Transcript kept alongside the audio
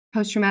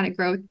post-traumatic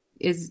growth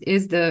is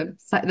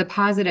the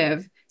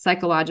positive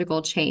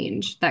psychological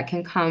change that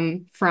can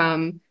come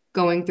from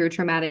going through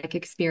traumatic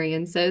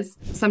experiences.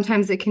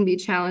 Sometimes it can be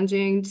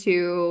challenging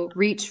to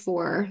reach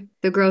for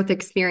the growth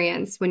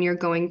experience when you're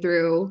going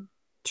through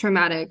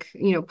traumatic,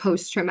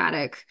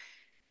 post-traumatic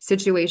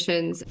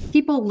situations.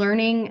 People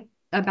learning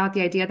about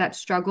the idea that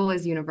struggle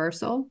is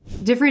universal.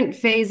 Different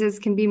phases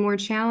can be more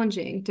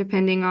challenging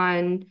depending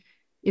on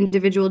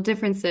individual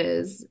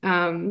differences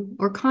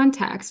or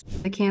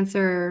context. The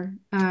cancer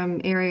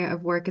area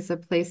of work is a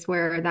place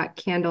where that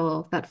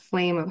candle, that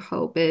flame of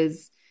hope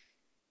is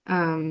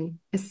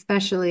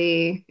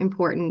especially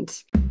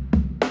important.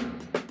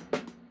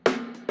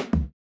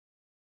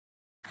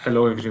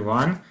 Hello,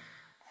 everyone.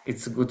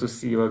 It's good to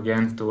see you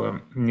again to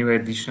a new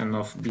edition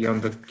of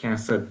Beyond the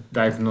Cancer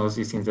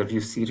Diagnosis interview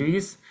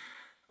series.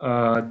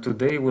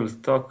 Today we'll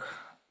talk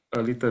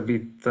a little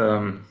bit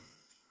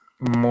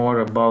more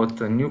about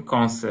a new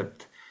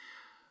concept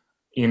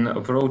in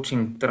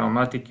approaching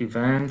traumatic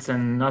events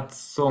and not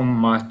so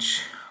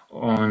much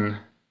on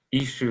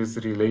issues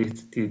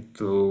related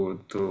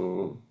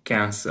to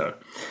cancer.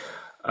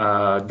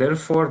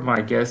 Therefore,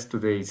 my guest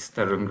today is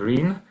Taryn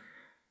Greene.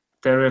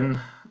 Taryn,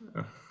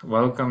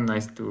 welcome.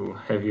 Nice to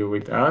have you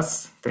with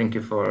us. Thank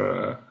you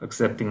for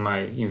accepting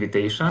my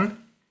invitation.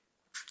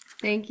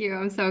 Thank you.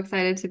 I'm so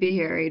excited to be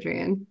here,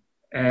 Adrian.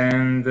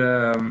 And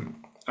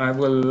I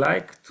would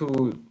like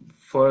to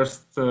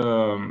first,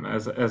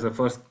 as a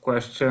first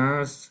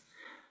questions,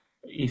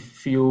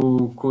 if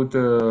you could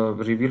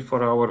reveal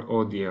for our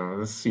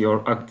audience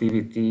your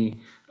activity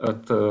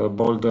at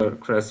Boulder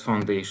Crest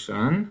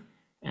Foundation,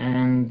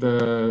 and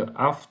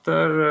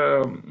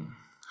after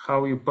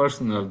how you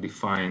personally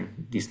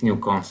define this new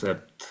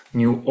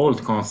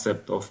old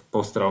concept of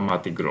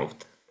post-traumatic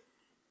growth.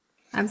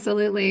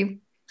 Absolutely.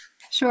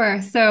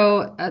 Sure.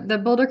 So the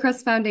Boulder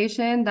Crest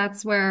Foundation,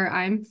 that's where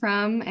I'm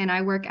from, and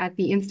I work at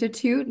the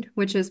Institute,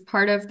 which is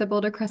part of the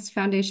Boulder Crest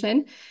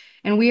Foundation.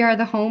 And we are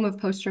the home of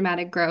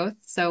post-traumatic growth.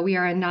 So we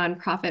are a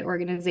nonprofit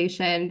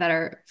organization that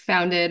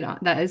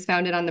is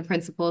founded on the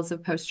principles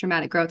of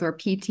post-traumatic growth, or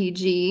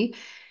PTG.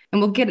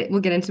 And we'll get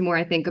into more,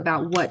 I think,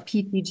 about what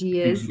PTG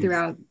is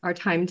throughout our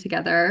time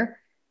together.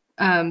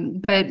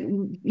 But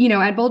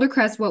at Boulder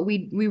Crest, what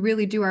we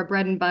really do, our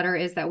bread and butter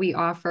is that we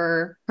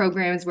offer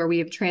programs where we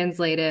have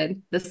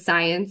translated the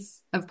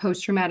science of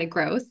post-traumatic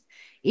growth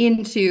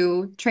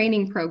into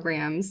training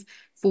programs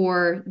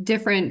for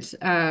different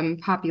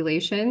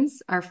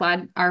populations.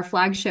 Our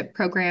flagship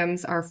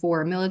programs are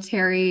for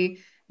military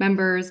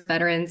members,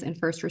 veterans, and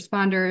first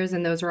responders,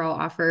 and those are all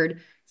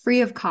offered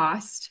free of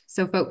cost.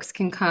 So folks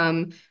can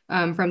come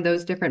from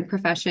those different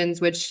professions,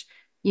 which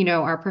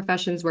are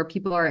professions where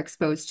people are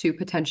exposed to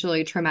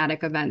potentially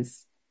traumatic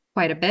events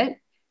quite a bit,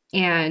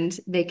 and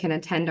they can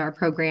attend our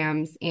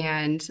programs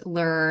and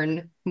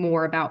learn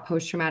more about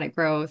post-traumatic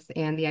growth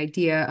and the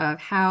idea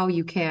of how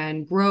you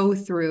can grow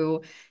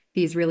through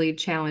these really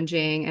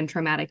challenging and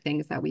traumatic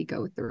things that we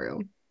go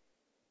through.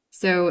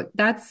 So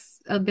that's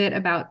a bit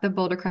about the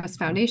Boulder Crest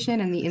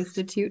Foundation and the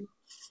Institute.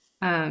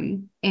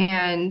 And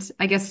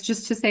I guess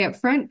just to say up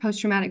front,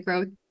 post-traumatic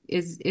growth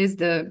is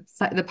the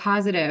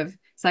positive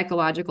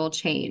psychological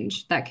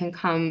change that can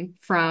come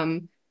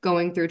from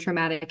going through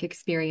traumatic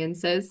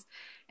experiences.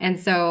 And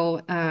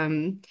so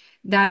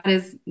that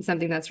is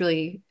something that's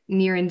really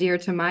near and dear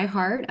to my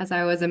heart, as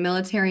I was a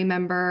military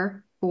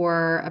member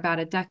for about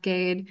a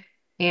decade.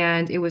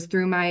 And it was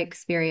through my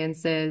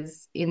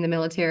experiences in the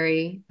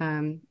military,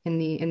 in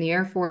the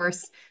Air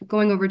Force,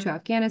 going over to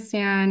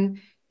Afghanistan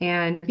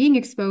and being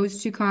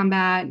exposed to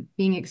combat,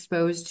 being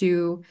exposed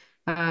to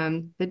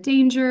the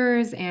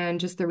dangers and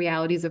just the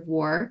realities of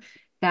war,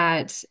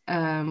 that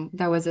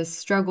was a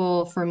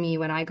struggle for me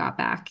when I got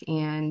back.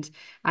 And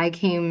I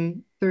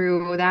came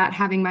through that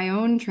having my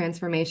own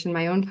transformation,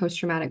 my own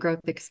post-traumatic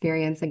growth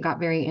experience, and got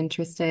very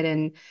interested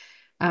in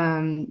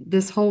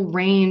this whole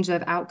range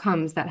of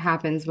outcomes that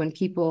happens when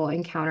people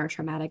encounter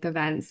traumatic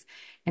events,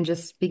 and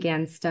just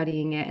began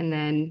studying it, and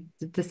then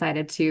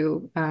decided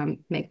to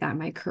make that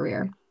my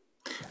career.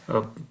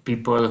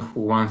 People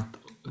who want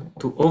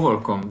to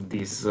overcome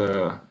these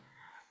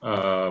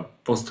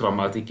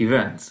post-traumatic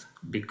events,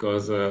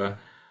 because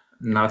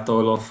not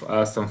all of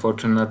us,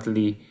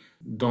 unfortunately,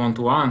 don't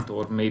want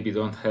or maybe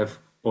don't have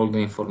all the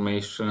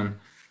information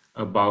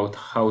about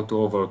how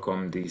to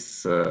overcome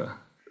these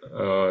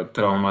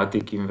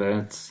traumatic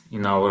events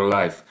in our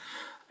life.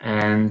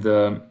 And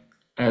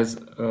as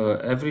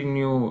every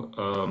new,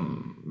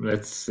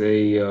 let's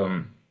say,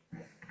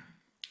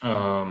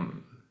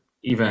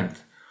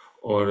 event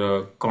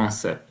or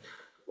concept,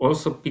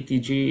 also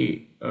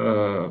PTG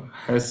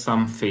has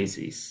some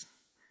phases.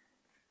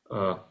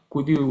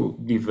 Could you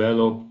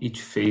develop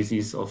each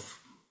phases of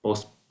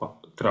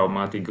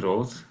post-traumatic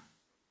growth?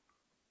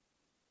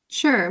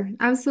 Sure,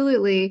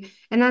 absolutely.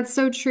 And that's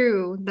so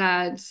true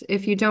that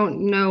if you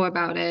don't know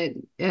about it,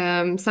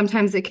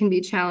 sometimes it can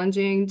be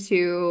challenging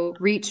to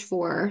reach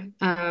for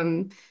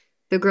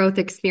the growth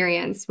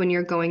experience when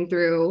you're going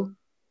through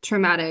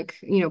traumatic,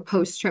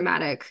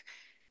 post-traumatic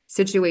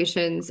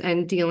situations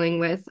and dealing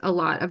with a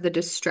lot of the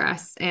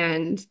distress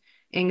and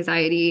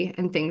anxiety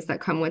and things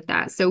that come with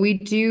that. So we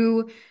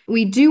do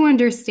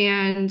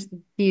understand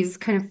these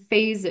kind of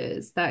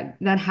phases that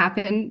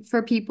happen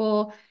for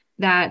people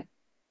that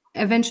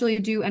eventually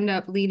do end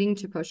up leading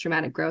to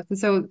post-traumatic growth. And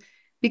so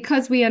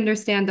because we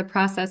understand the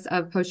process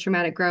of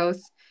post-traumatic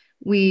growth,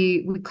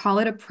 we call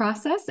it a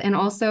process, and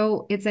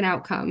also it's an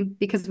outcome,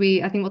 because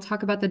I think we'll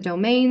talk about the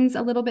domains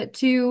a little bit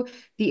too,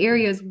 the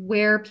areas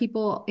where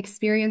people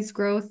experience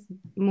growth,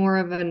 more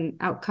of an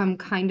outcome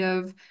kind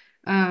of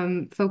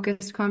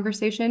focused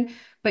conversation.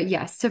 But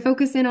yes, to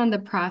focus in on the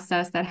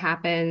process that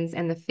happens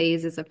and the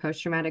phases of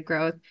post-traumatic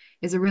growth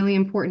is a really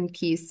important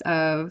piece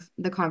of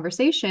the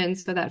conversation,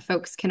 so that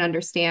folks can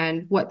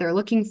understand what they're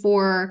looking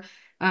for,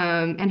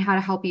 and how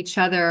to help each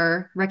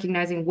other,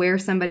 recognizing where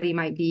somebody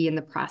might be in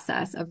the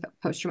process of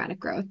post-traumatic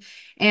growth.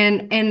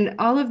 And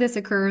all of this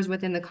occurs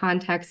within the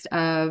context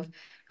of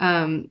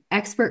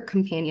expert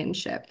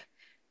companionship.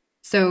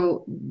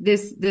 So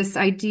this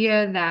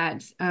idea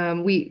that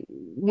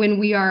when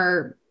we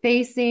are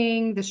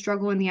facing the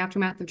struggle in the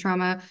aftermath of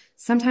trauma,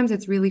 sometimes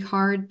it's really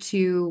hard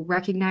to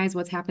recognize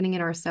what's happening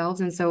in ourselves.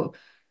 And so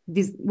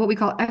these, what we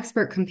call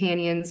expert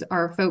companions,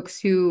 are folks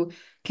who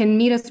can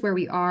meet us where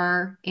we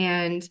are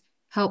and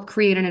help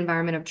create an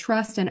environment of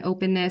trust and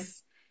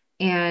openness,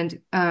 and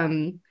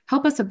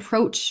help us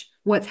approach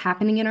what's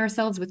happening in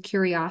ourselves with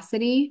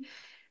curiosity.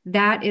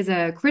 That is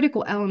a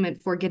critical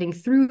element for getting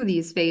through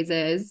these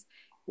phases.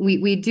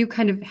 We do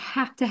kind of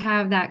have to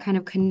have that kind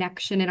of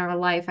connection in our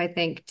life, I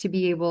think, to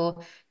be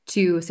able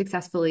to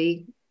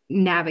successfully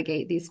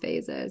navigate these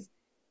phases.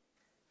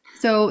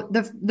 So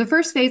the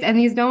first phase, and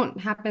these don't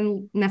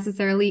happen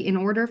necessarily in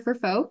order for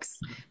folks,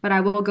 but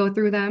I will go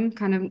through them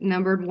kind of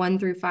numbered 1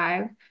 through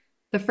 5.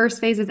 The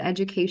first phase is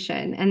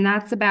education, and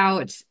that's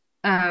about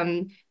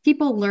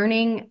people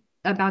learning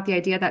about the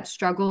idea that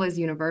struggle is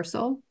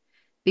universal,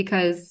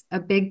 because a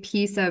big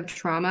piece of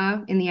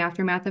trauma in the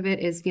aftermath of it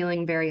is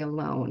feeling very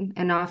alone,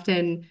 and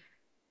often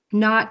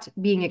not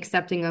being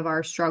accepting of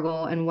our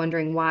struggle and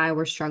wondering why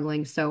we're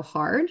struggling so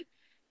hard.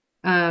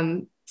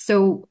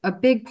 So a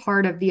big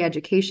part of the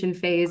education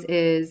phase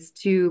is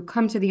to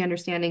come to the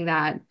understanding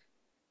that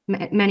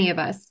many of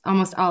us,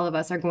 almost all of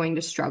us, are going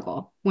to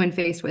struggle when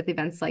faced with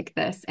events like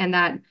this, and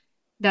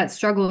that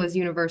struggle is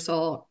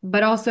universal,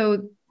 but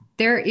also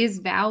there is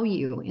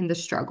value in the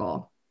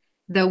struggle.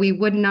 Though we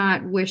would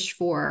not wish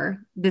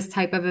for this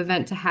type of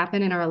event to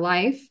happen in our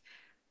life,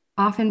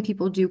 often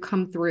people do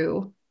come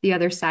through the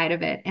other side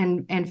of it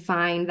and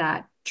find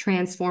that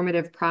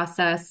transformative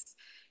process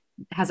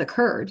has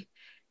occurred,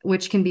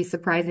 which can be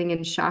surprising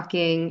and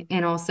shocking.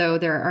 And also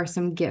there are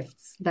some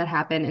gifts that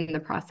happen in the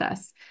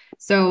process.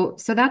 So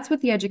that's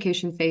what the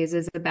education phase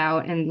is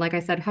about. And like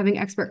I said, having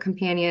expert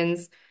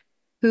companions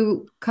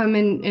who come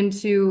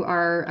into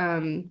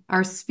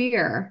our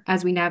sphere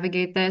as we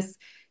navigate this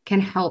can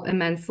help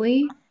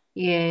immensely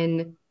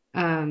in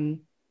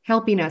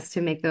helping us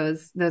to make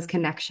those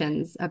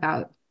connections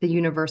about the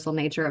universal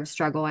nature of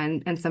struggle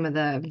and some of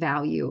the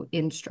value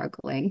in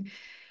struggling.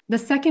 The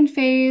second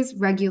phase,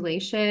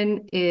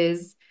 regulation,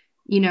 is,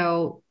 you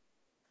know,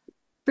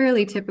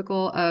 fairly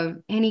typical of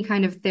any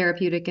kind of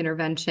therapeutic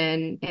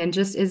intervention, and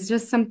just is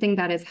just something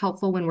that is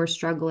helpful when we're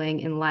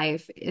struggling in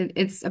life.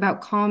 It's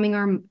about calming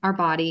our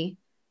body,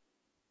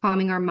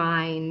 calming our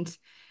mind.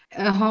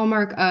 A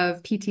hallmark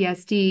of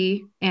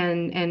PTSD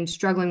and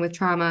struggling with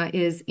trauma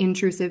is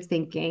intrusive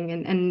thinking,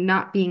 and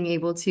not being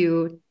able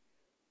to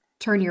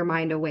turn your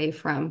mind away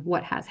from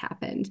what has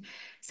happened.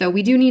 So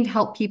we do need to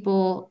help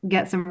people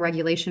get some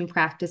regulation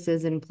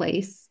practices in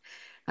place,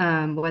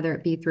 whether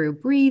it be through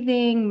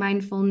breathing,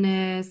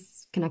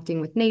 mindfulness,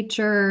 connecting with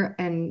nature,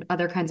 and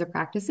other kinds of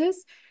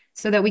practices,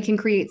 so that we can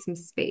create some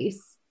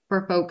space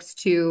for folks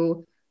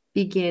to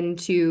begin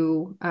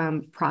to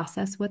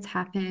process what's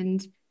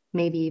happened,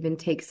 maybe even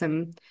take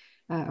some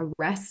a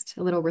rest,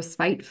 a little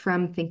respite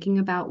from thinking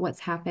about what's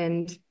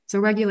happened. So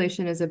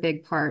regulation is a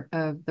big part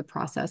of the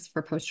process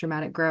for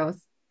post-traumatic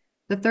growth.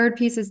 The third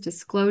piece is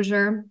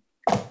disclosure,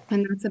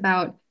 and that's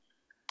about,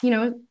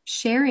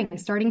 sharing,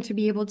 starting to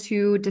be able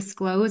to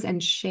disclose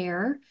and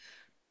share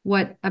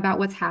about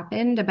what's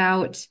happened,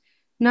 about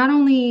not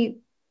only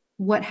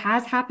what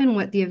has happened,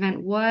 what the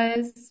event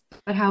was,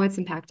 but how it's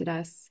impacted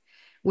us,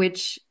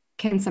 which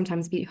can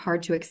sometimes be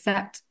hard to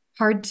accept,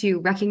 hard to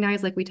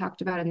recognize, like we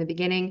talked about in the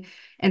beginning.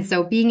 And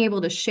so being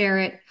able to share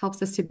it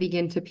helps us to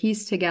begin to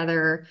piece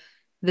together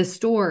the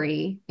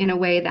story in a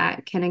way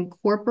that can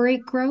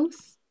incorporate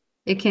growth.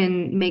 It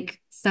can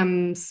make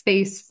some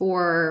space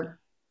for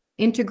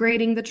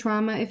integrating the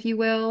trauma, if you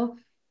will,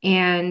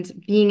 and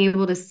being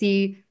able to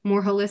see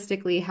more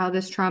holistically how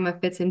this trauma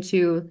fits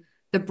into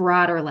the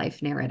broader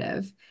life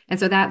narrative. And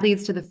so that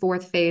leads to the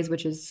fourth phase,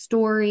 which is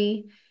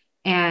story.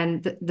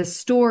 And the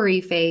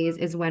story phase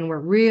is when we're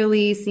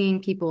really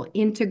seeing people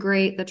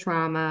integrate the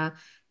trauma.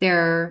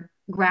 They're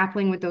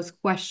grappling with those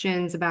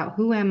questions about,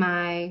 who am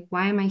I?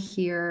 Why am I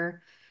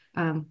here?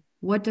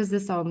 What does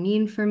this all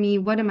mean for me?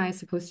 What am I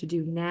supposed to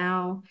do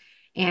now?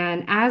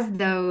 And as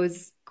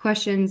those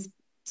questions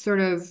sort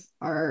of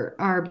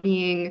are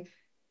being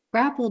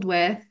grappled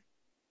with,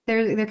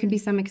 there can be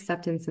some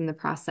acceptance in the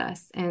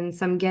process and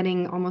some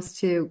getting almost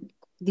to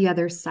the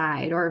other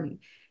side, or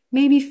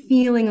maybe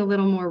feeling a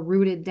little more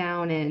rooted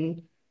down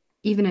in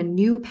even a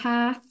new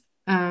path,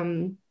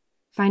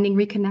 finding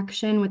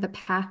reconnection with a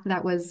path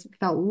that was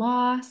felt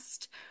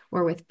lost,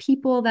 or with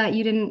people that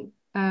you didn't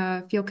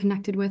feel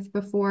connected with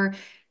before.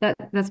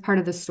 That's part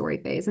of the story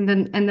phase. And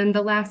then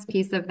the last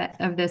piece of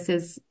this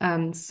is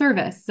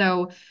service.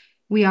 So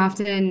we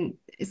often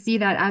see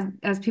that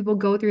as people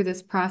go through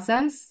this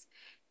process,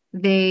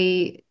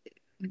 they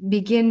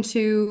begin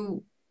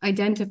to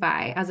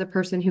identify as a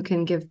person who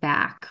can give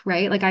back,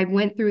 right? Like, I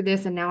went through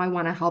this and now I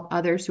want to help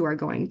others who are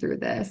going through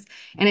this.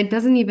 And it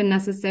doesn't even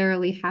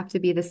necessarily have to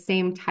be the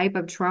same type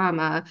of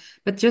trauma,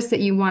 but just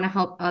that you want to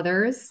help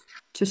others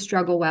to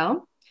struggle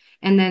well.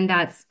 And then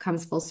that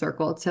comes full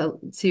circle to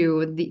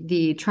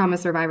the trauma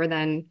survivor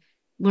then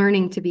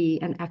learning to be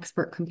an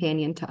expert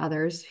companion to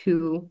others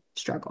who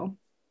struggle.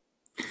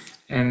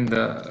 And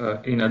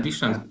in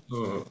addition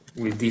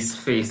with these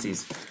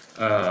phases,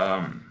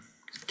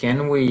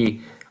 can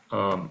we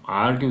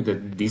argue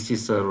that this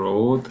is a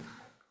road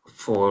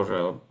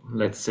for,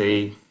 let's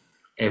say,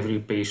 every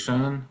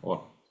patient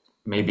or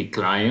maybe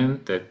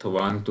client that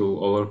want to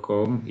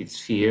overcome its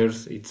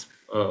fears, its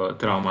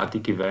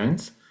traumatic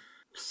events?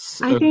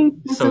 I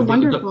think that's a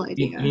wonderful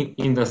idea.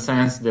 In the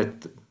sense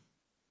that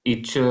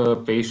each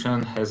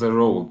patient has a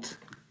road,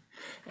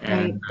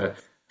 Right. and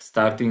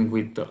starting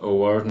with the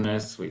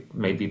awareness, with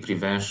maybe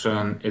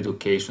prevention,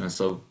 education.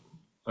 So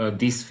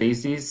these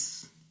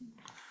phases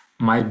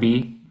might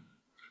be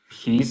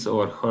his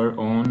or her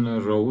own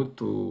road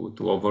to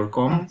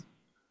overcome.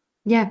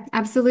 Yeah,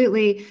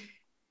 absolutely.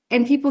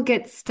 And people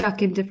get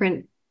stuck in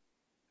different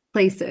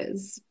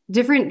places.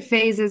 Different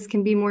phases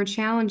can be more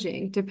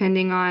challenging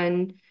depending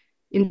on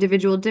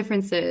individual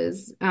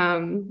differences,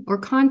 or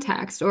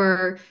context,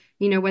 or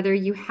whether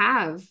you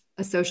have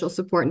a social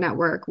support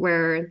network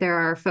where there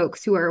are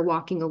folks who are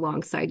walking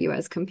alongside you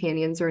as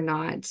companions or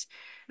not.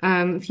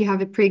 If you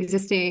have a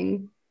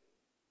pre-existing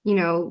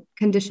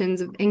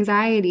conditions of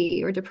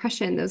anxiety or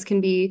depression, those can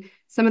be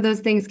some of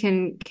those things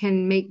can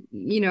make,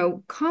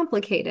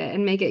 complicate it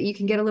and make it, you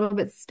can get a little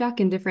bit stuck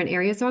in different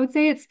areas. So I would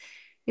say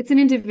it's an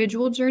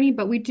individual journey,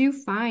 but we do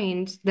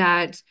find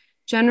that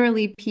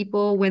generally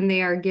people, when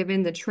they are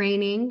given the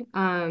training,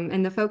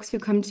 and the folks who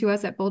come to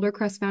us at Boulder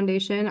Crest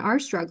Foundation are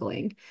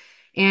struggling.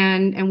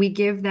 And we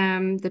give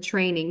them the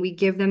training. We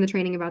give them the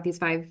training about these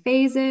 5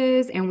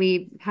 phases, and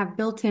we have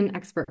built-in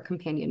expert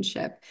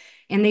companionship.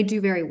 And they do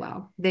very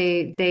well.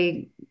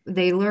 They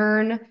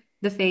learn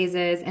the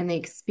phases and they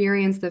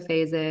experience the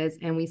phases,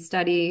 and we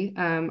study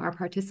our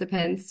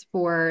participants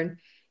for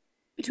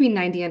between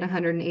 90 and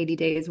 180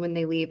 days when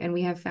they leave. And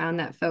we have found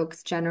that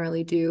folks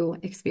generally do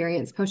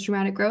experience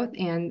post-traumatic growth,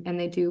 and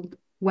they do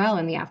well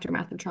in the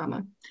aftermath of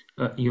trauma.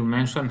 You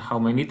mentioned how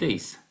many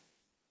days?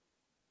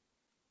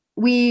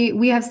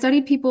 We have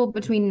studied people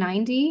between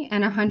 90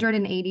 and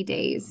 180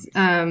 days,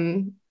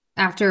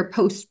 after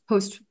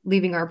post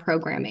leaving our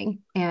programming,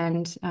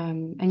 and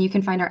you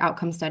can find our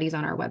outcome studies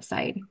on our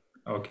website.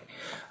 Okay.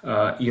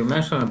 You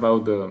mentioned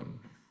about the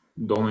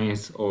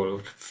domains or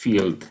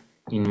field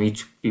in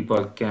which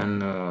people can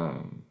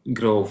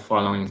grow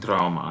following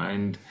trauma.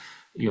 And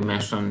you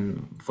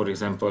mentioned, for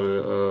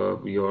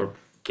example, your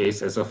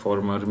case as a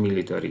former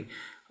military.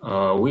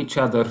 Which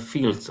other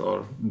fields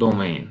or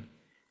domain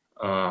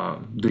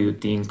do you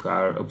think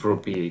are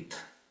appropriate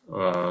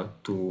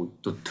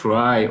to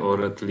try,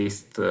 or at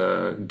least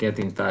get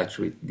in touch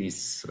with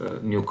this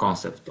new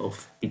concept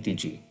of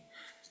PTG?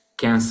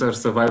 Cancer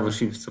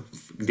survivorship,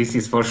 this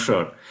is for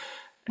sure.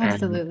 And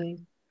Absolutely.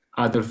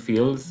 other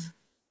fields?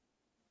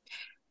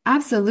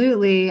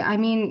 Absolutely. I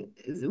mean,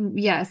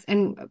 yes.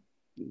 And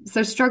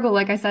so struggle,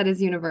 like I said,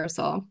 is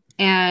universal.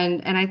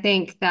 And I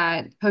think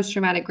that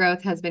post-traumatic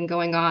growth has been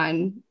going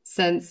on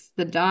since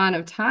the dawn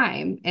of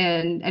time.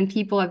 And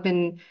people have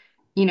been,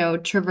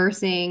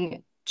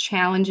 traversing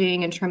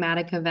challenging and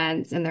traumatic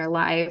events in their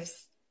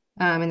lives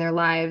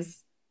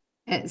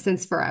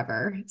since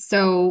forever.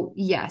 So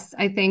yes,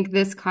 I think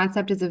this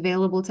concept is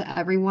available to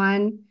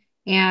everyone.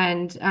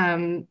 And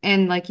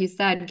like you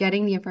said,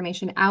 getting the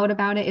information out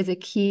about it is a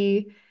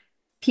key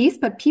piece,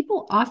 but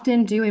people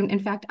often do. In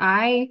fact,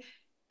 I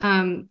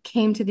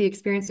came to the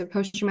experience of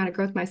post-traumatic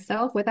growth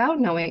myself without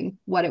knowing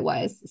what it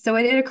was. So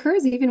it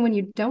occurs even when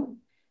you don't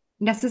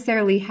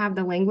necessarily have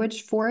the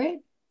language for it,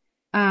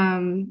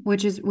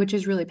 which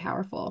is really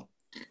powerful.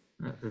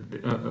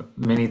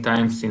 Many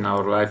times in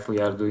our life we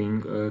are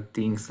doing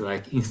things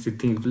like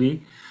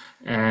instinctively,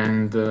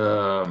 and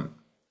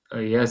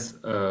yes,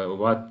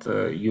 what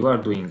you are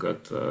doing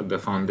at the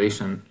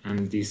foundation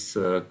and this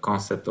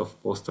concept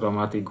of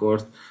post-traumatic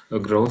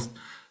growth,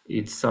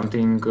 it's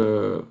something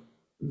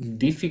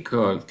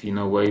difficult in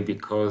a way,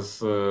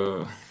 because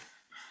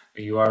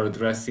you are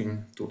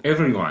addressing to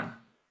everyone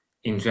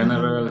in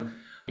general. Mhm.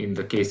 In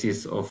the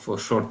cases of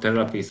short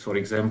therapies, for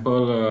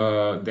example,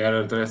 they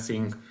are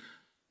addressing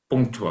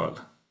punctual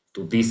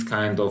to this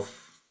kind of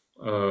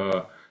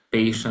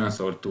patients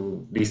or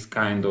to this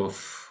kind of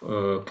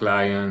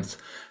clients,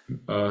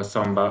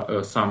 some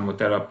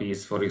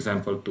therapies, for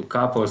example, to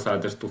couples,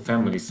 others to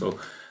families. So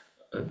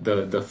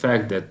the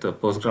fact that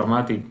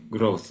post-traumatic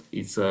growth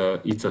it's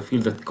a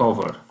field that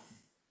cover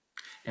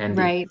and it's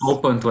Right.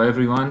 open to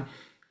everyone,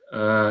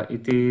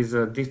 it is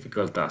a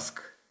difficult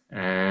task,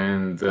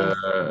 and Yes.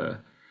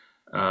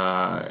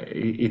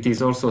 it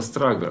is also a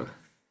struggle.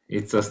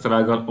 It's a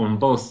struggle on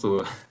both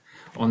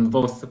on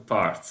both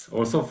parts,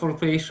 also for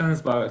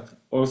patients, but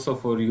also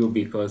for you,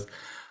 because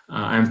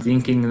I'm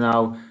thinking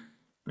now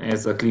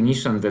as a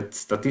clinician that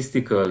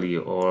statistically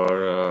or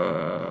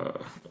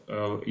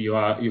you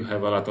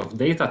have a lot of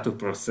data to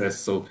process,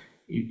 so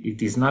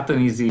it is not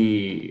an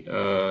easy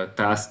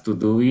task to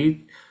do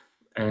it,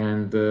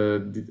 and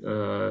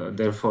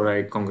therefore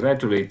I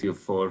congratulate you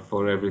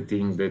for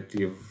everything that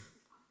you've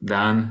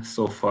done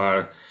so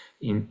far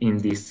in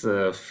this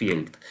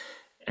field.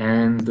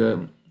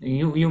 And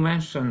you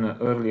mentioned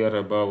earlier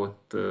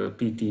about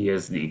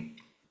PTSD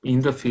in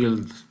the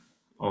field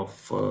of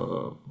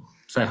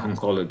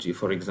psych-oncology,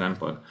 for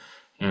example,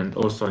 and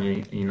also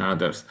in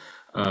others.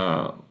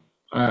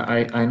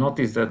 I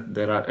noticed that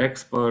there are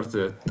experts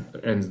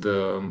and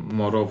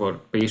moreover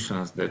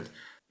patients that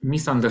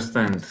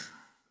misunderstand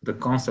the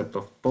concept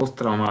of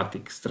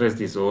post-traumatic stress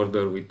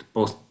disorder with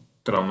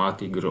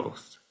post-traumatic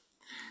growth.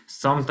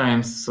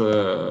 Sometimes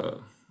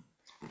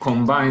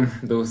combine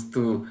those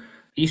two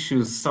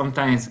issues,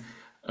 sometimes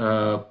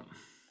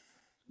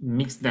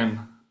mix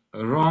them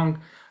wrong.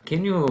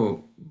 Can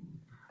you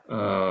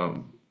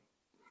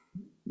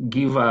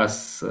give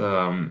us,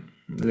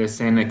 let's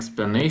say, an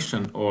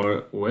explanation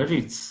or where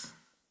it's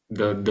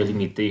the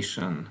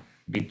limitation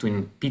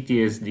between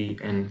PTSD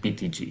and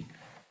PTG?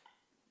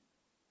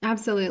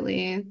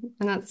 Absolutely.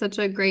 And that's such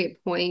a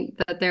great point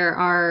that there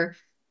are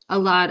a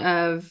lot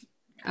of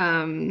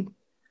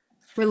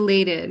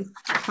related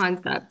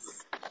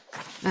concepts.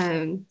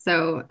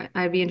 So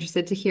I'd be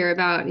interested to hear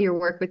about your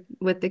work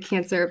with the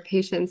cancer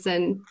patients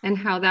and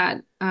how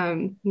that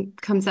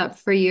comes up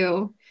for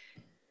you.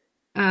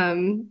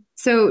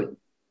 So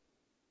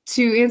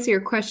to answer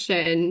your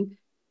question,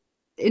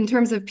 in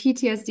terms of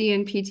PTSD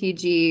and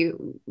PTG,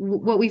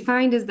 what we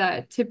find is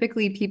that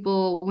typically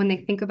people, when they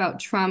think about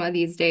trauma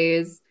these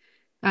days,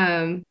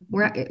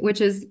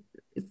 which is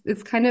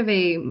it's kind of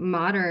a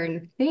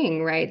modern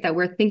thing, right? That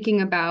we're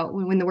thinking about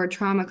when the word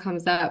trauma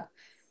comes up,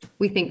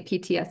 we think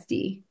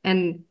PTSD,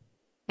 and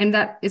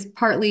that is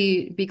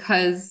partly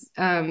because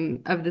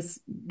of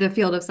the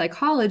field of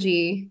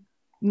psychology,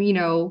 you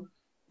know,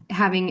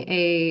 having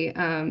a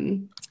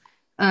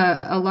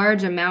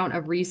large amount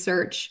of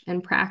research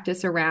and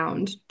practice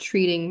around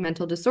treating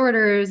mental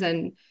disorders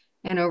and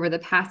over the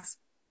past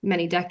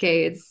many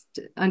decades,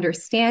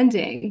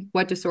 understanding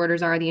what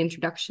disorders are, the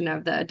introduction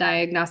of the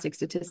Diagnostic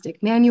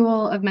Statistic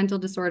Manual of Mental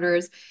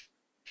Disorders.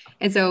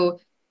 And so,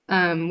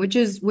 which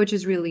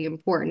is really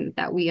important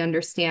that we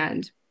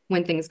understand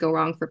when things go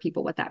wrong for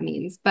people, what that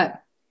means.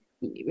 But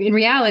in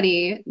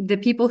reality, the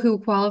people who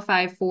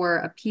qualify for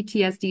a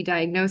PTSD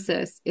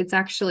diagnosis, it's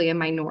actually a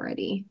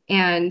minority.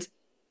 And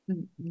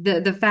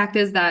the fact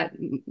is that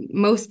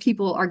most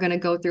people are going to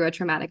go through a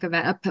traumatic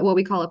event, what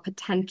we call a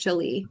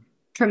potentially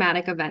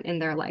traumatic event in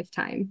their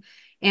lifetime.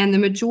 And the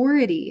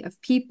majority of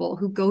people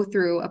who go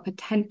through a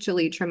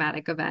potentially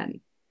traumatic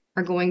event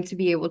are going to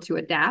be able to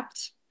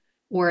adapt,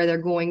 or they're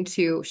going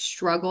to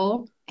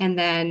struggle and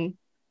then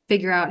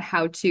figure out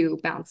how to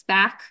bounce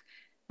back,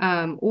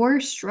 or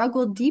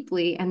struggle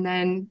deeply and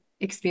then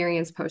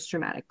experience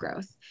post-traumatic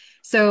growth.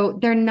 So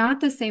they're not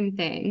the same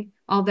thing,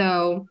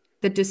 although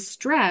the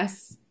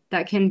distress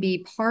that can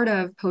be part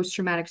of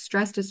post-traumatic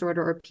stress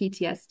disorder or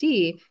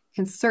PTSD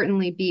can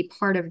certainly be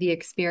part of the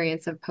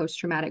experience of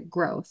post-traumatic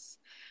growth.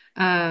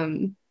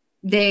 You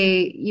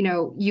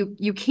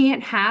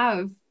can't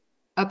have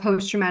a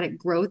post-traumatic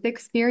growth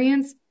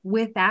experience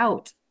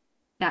without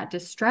that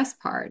distress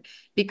part,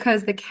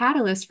 because the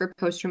catalyst for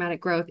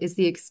post-traumatic growth is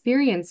the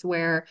experience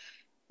where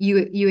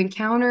you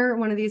encounter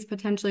one of these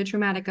potentially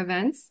traumatic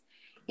events,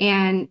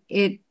 and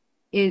it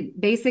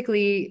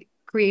basically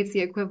creates the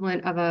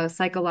equivalent of a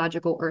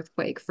psychological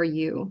earthquake for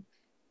you.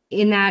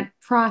 In that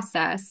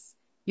process,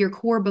 your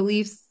core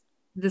beliefs,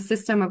 the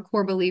system of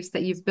core beliefs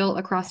that you've built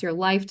across your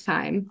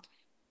lifetime,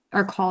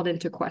 are called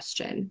into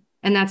question.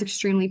 And that's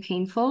extremely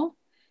painful.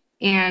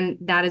 And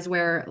that is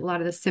where a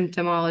lot of the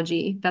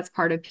symptomology that's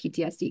part of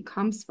PTSD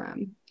comes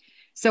from.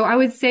 So I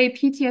would say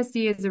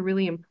PTSD is a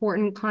really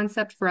important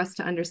concept for us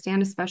to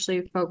understand,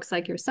 especially folks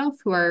like yourself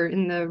who are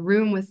in the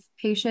room with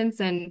patients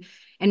and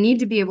need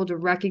to be able to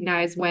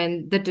recognize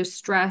when the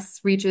distress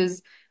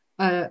reaches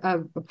a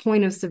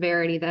point of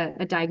severity that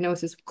a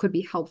diagnosis could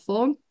be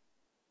helpful.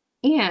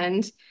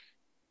 And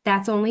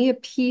that's only a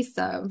piece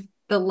of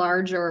the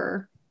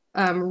larger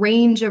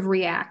range of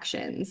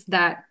reactions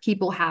that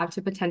people have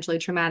to potentially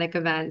traumatic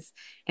events.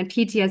 And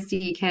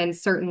PTSD can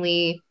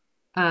certainly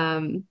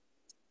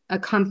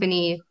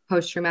accompany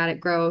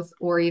post-traumatic growth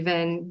or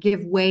even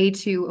give way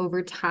to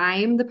over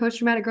time the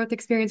post-traumatic growth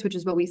experience, which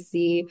is what we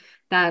see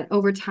that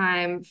over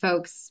time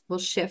folks will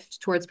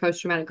shift towards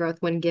post-traumatic growth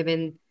when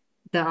given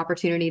the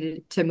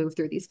opportunity to move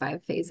through these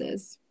 5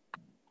 phases.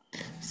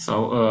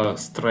 So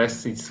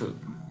stress is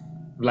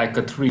like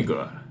a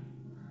trigger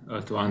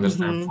to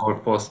understand Mm-hmm. for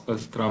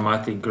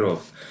post-traumatic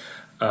growth.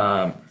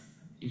 Uh,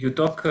 you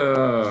talk,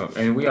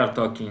 and we are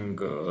talking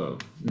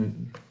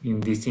in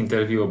this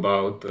interview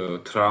about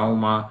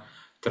trauma,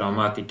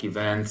 traumatic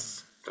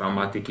events,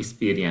 traumatic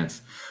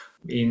experience.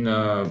 In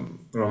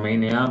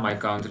Romania, my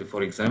country,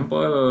 for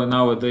example,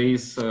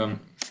 nowadays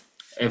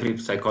every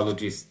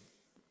psychologist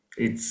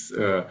it's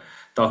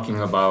talking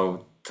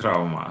about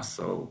trauma.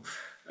 So,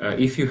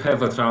 if you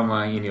have a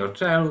trauma in your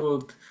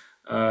childhood,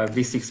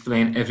 this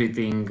explains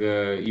everything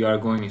you are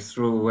going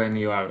through when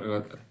you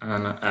are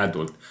an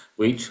adult,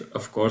 which,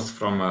 of course,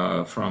 from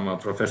a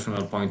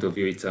professional point of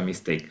view, it's a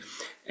mistake.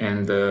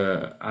 And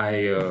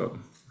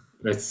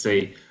let's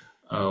say,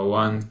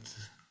 want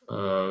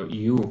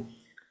you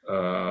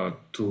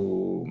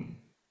to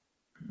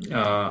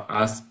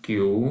ask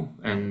you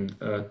and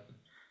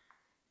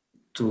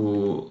to,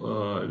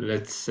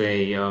 let's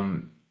say,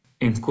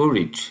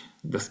 encourage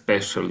the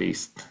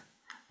specialist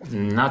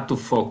not to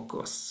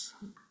focus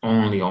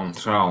only on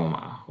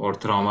trauma or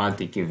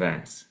traumatic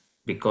events,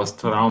 because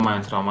trauma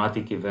and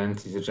traumatic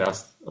events is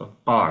just a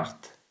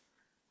part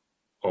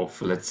of,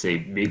 let's say,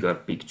 bigger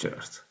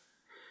pictures.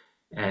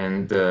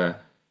 And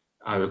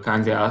I will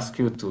kindly ask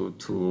you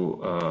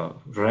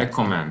to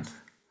recommend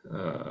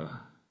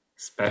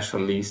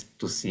specialists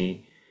to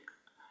see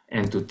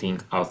and to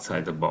think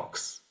outside the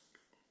box.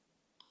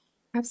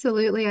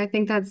 Absolutely. I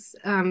think that's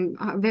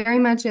very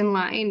much in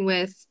line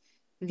with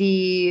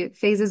the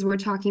phases we're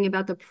talking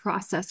about, the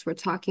process we're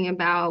talking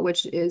about,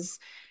 which is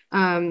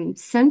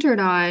centered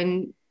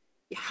on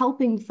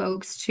helping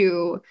folks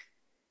to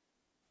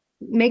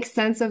make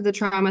sense of the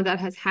trauma that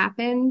has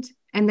happened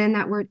and then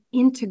that we're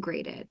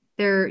integrated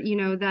there,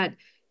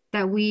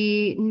 that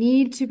we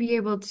need to be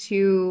able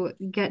to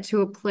get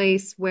to a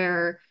place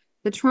where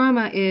the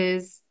trauma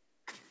is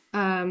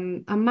a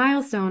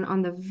milestone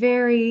on the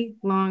very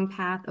long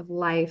path of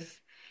life,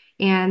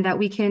 and that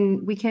we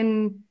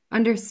can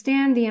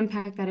understand the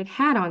impact that it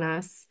had on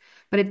us,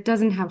 but it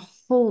doesn't have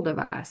hold of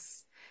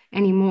us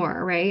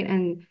anymore, right?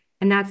 And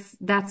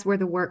that's where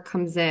the work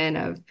comes in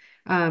of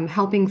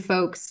helping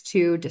folks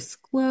to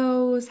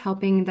disclose,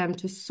 helping them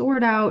to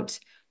sort out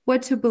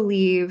what to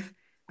believe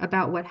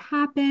about what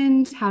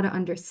happened, how to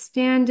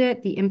understand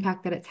it, the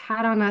impact that it's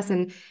had on us,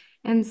 and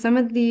some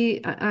of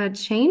the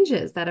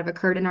changes that have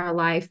occurred in our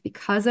life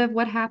because of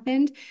what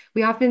happened.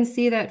 We often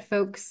see that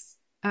for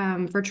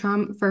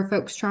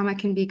folks, trauma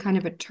can be kind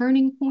of a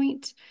turning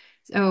point.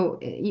 So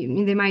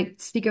they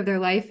might speak of their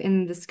life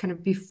in this kind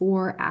of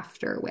before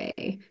after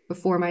way,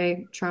 before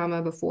my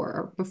trauma,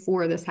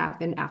 before this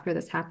happened, after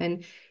this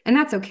happened. And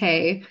that's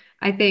okay,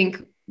 I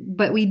think,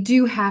 but we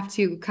do have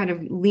to kind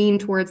of lean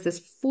towards this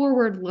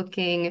forward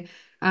looking,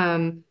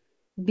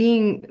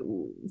 being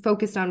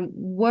focused on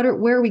where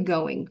are we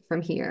going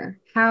from here?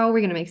 How are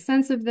we going to make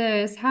sense of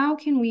this? How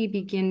can we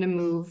begin to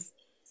move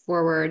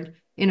forward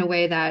in a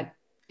way that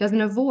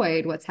doesn't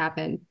avoid what's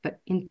happened, but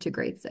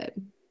integrates it?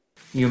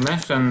 You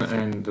mentioned,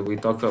 and we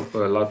talked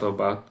a lot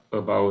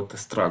about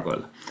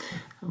struggle,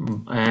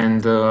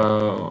 and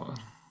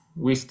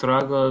we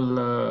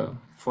struggle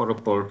for a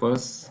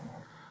purpose.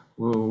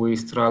 We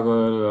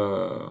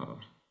struggle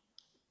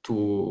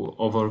to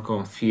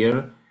overcome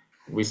fear.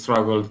 We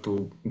struggle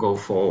to go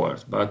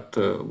forward, but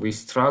we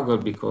struggle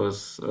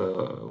because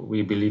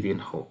we believe in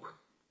hope.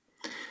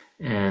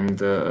 And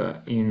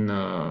in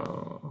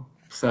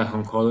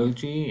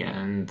psych-oncology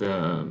and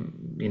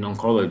in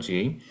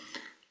oncology,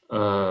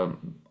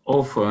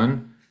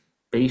 often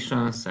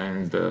patients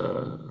and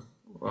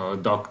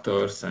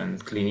doctors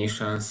and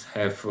clinicians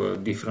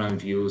have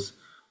different views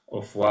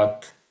of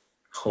what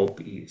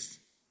hope is.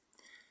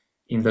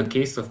 In the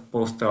case of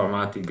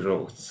post-traumatic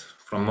growth,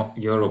 from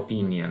your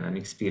opinion and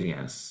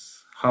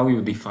experience, how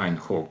you define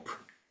hope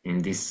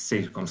in these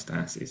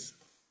circumstances?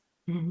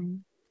 Mm-hmm.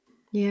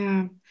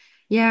 Yeah.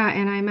 Yeah.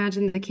 And I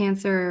imagine the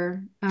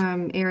cancer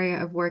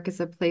area of work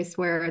is a place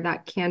where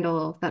that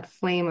candle, that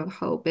flame of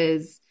hope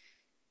is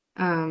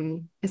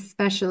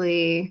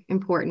especially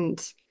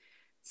important.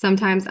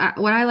 Sometimes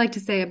what I like to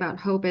say about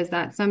hope is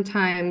that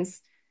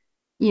sometimes,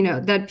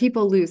 that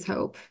people lose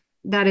hope.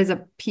 That is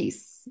a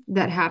piece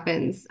that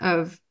happens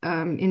of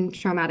in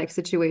traumatic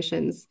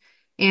situations,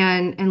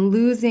 and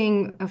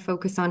losing a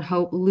focus on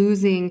hope,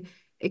 losing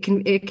it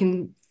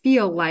can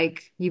feel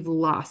like you've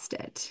lost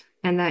it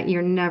and that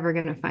you're never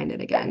going to find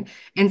it again.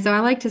 And so I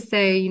like to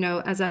say,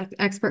 as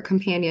expert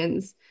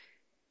companions,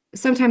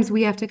 sometimes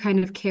we have to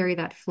kind of carry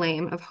that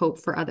flame of hope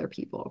for other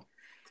people.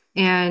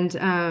 And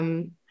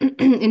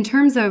in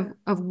terms of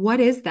what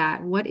is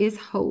that? What is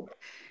hope?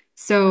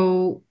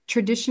 So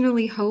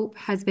traditionally, hope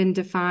has been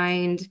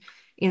defined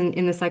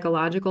in the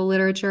psychological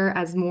literature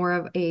as more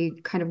of a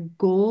kind of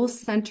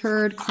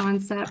goal-centered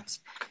concept,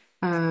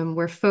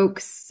 where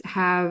folks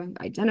have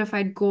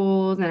identified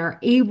goals and are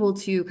able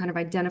to kind of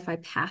identify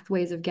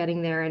pathways of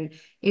getting there and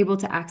able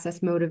to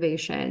access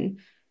motivation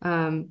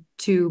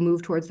to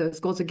move towards those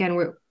goals. Again,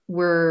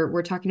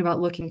 we're talking about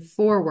looking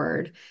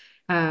forward,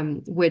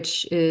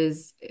 which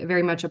is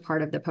very much a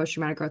part of the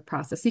post-traumatic growth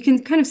process. You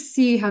can kind of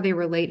see how they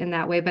relate in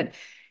that way, but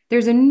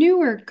there's a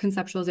newer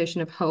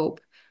conceptualization of hope,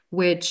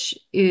 which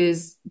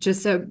is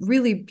just a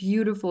really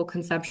beautiful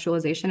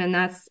conceptualization. And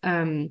that's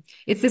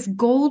it's this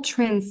goal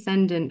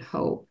transcendent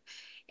hope.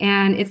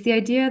 And it's the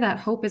idea that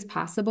hope is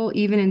possible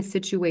even in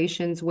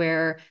situations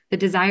where the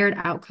desired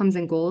outcomes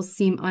and goals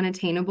seem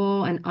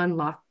unattainable and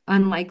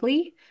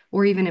unlikely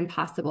or even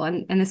impossible.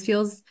 And this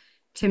feels,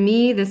 to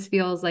me, this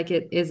feels like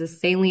it is a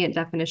salient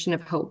definition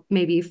of hope,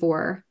 maybe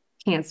for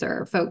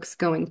cancer folks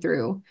going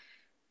through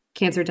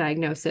cancer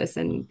diagnosis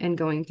and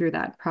going through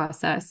that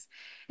process.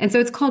 And so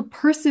it's called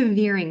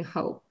persevering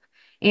hope.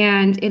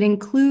 And it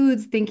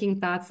includes thinking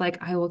thoughts like,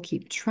 I will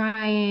keep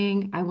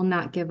trying, I will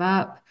not give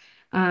up,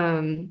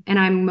 and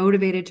I'm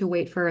motivated to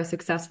wait for a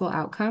successful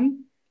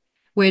outcome,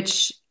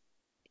 which,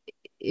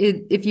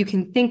 if you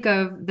can think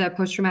of the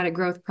post-traumatic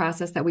growth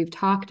process that we've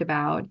talked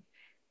about,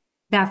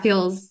 that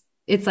feels,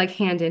 it's like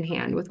hand in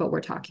hand with what we're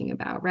talking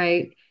about,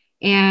 right?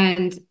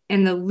 And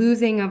the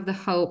losing of the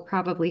hope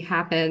probably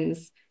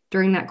happens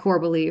during that core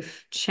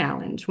belief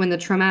challenge when the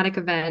traumatic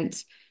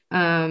event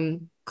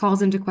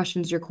calls into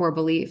questions your core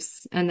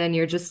beliefs, and then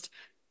you're just,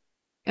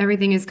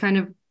 everything is kind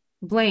of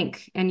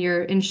blank and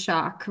you're in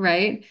shock,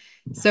 right?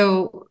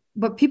 So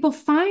what people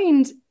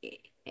find,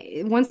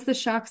 once the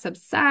shock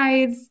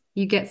subsides,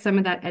 you get some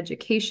of that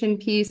education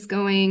piece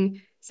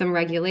going, some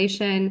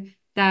regulation,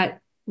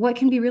 that what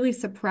can be really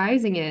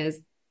surprising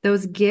is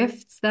those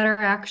gifts that are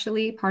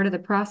actually part of the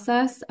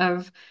process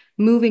of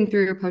moving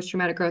through your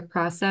post-traumatic growth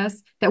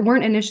process that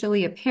weren't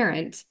initially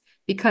apparent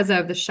because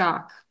of the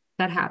shock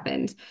that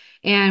happened.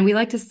 And we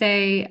like to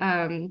say,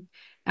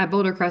 at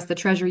Boulder Crest, the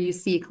treasure you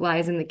seek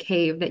lies in the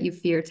cave that you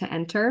fear to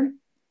enter.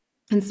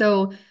 And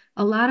so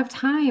a lot of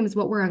times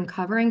what we're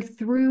uncovering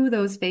through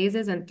those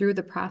phases and through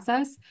the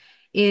process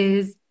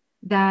is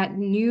that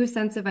new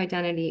sense of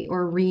identity,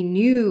 or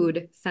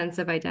renewed sense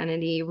of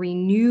identity,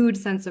 renewed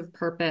sense of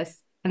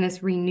purpose, and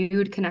this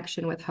renewed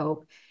connection with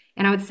hope.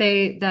 And I would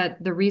say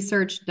that the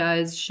research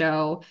does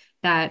show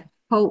that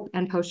hope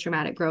and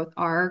post-traumatic growth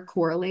are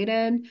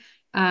correlated.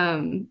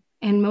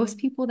 And most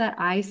people that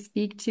I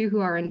speak to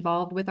who are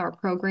involved with our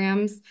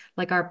programs,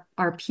 like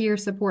our peer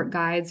support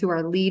guides who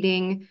are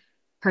leading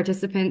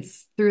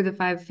participants through the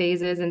 5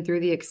 phases and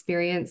through the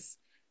experience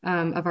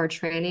of our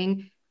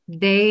training,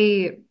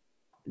 they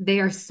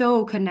are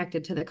so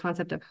connected to the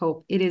concept of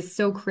hope. It is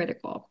so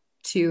critical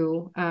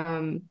to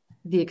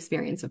the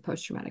experience of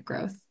post-traumatic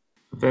growth.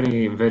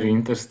 Very, very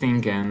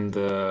interesting and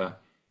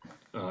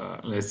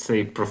let's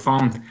say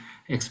profound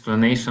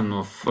explanation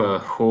of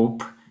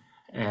hope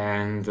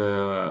and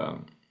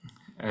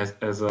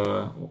as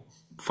a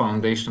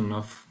foundation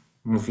of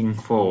moving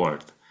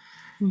forward,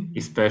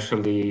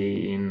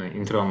 especially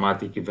in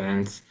traumatic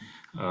events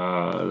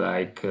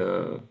like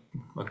a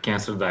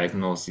cancer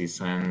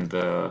diagnosis and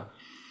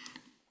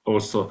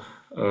also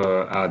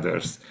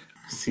others.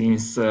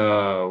 Since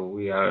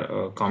we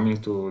are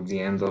coming to the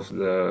end of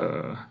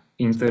the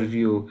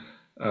interview,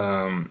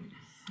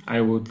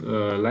 I would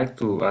like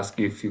to ask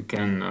you if you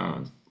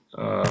can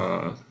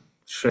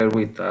share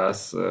with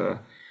us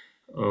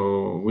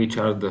which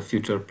are the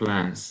future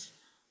plans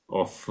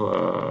of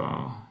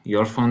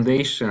your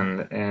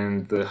foundation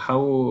and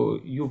how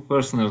you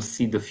personally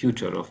see the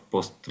future of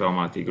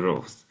post-traumatic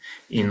growth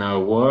in a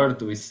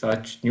world with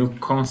such new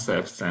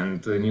concepts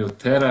and new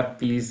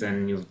therapies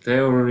and new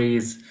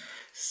theories.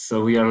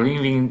 So we are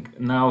living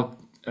now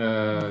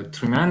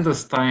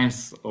tremendous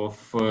times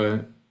of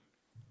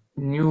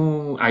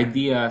new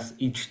ideas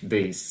each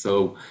day.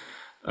 So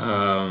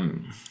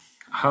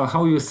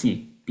how you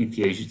see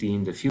PTSD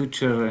in the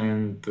future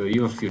and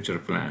your future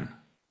plan?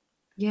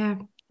 Yeah,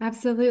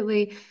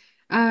 absolutely.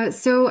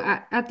 So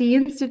at the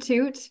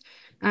Institute,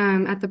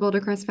 at the Boulder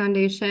Crest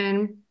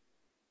Foundation,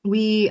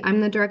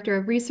 I'm the director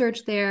of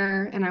research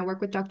there, and I work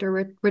with Dr.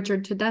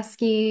 Richard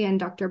Tedeschi and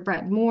Dr.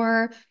 Brett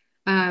Moore.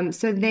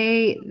 So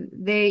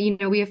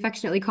we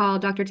affectionately call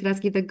Dr.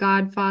 Tedeschi the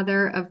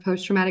godfather of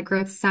post-traumatic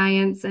growth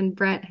science, and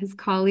Brett, his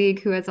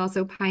colleague, who has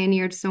also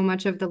pioneered so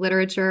much of the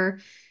literature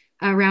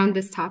around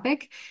this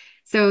topic.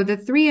 So the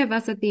three of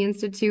us at the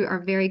Institute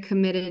are very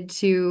committed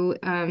to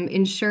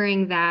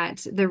ensuring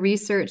that the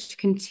research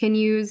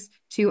continues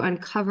to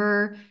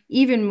uncover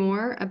even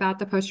more about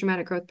the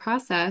post-traumatic growth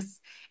process,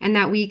 and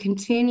that we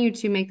continue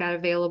to make that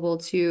available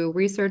to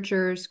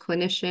researchers,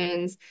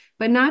 clinicians,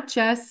 but not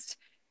just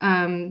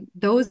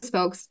those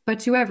folks, but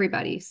to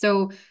everybody.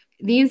 So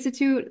the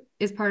Institute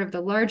is part of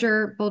the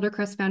larger Boulder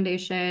Crest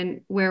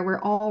Foundation, where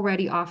we're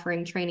already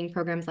offering training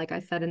programs, like I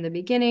said in the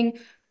beginning,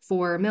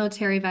 for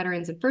military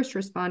veterans and first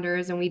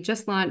responders. And we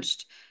just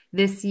launched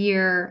this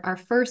year our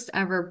first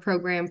ever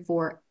program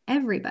for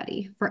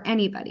everybody, for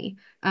anybody,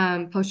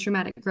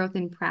 post-traumatic growth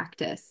in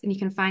practice. And you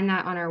can find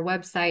that on our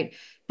website.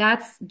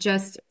 That's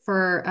just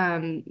for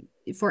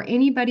for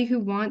anybody who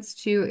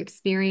wants to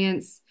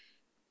experience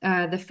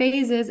the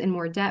phases in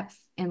more depth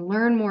and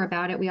learn more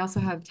about it, we also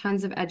have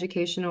tons of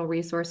educational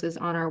resources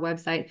on our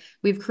website.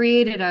 We've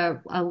created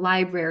a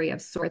library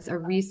of sorts, a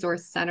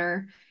resource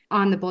center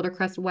on the Boulder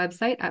Crest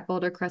website at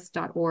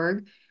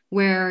bouldercrest.org,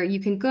 where you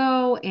can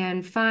go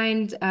and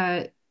find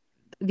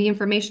the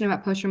information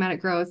about post-traumatic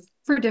growth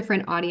for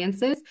different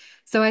audiences.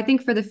 So I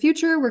think for the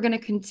future, we're going to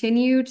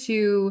continue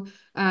to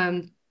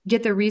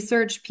get the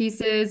research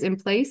pieces in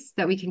place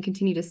that we can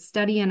continue to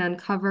study and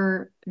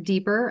uncover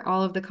deeper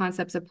all of the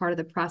concepts of part of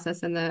the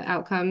process and the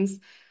outcomes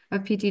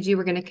of PTG.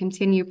 We're going to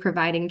continue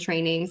providing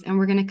trainings, and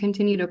we're going to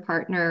continue to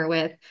partner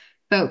with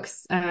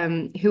folks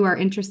who are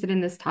interested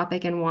in this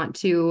topic and want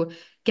to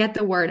get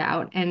the word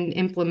out and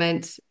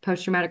implement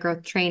post-traumatic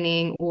growth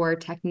training or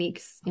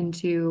techniques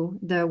into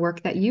the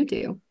work that you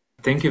do.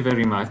 Thank you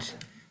very much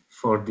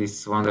for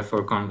this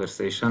wonderful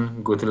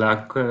conversation. Good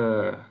luck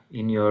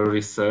in your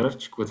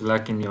research. Good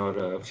luck in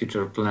your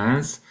future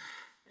plans.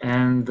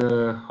 And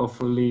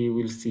hopefully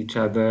we'll see each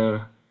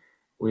other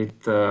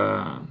with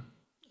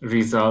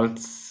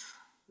results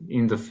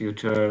in the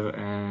future.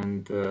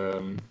 And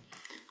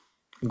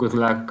good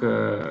luck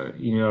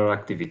in your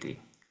activity.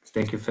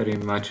 Thank you very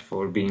much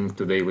for being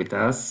today with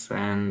us,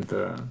 and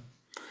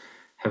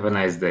have a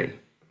nice day.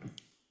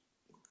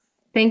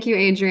 Thank you,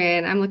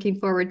 Adrian. I'm looking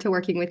forward to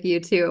working with you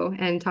too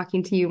and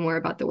talking to you more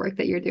about the work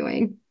that you're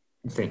doing.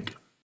 Thank you.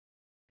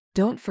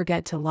 Don't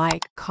forget to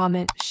like,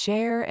 comment,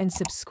 share, and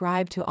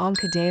subscribe to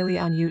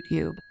OncoDaily on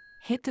YouTube.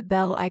 Hit the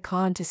bell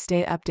icon to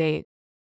stay updated.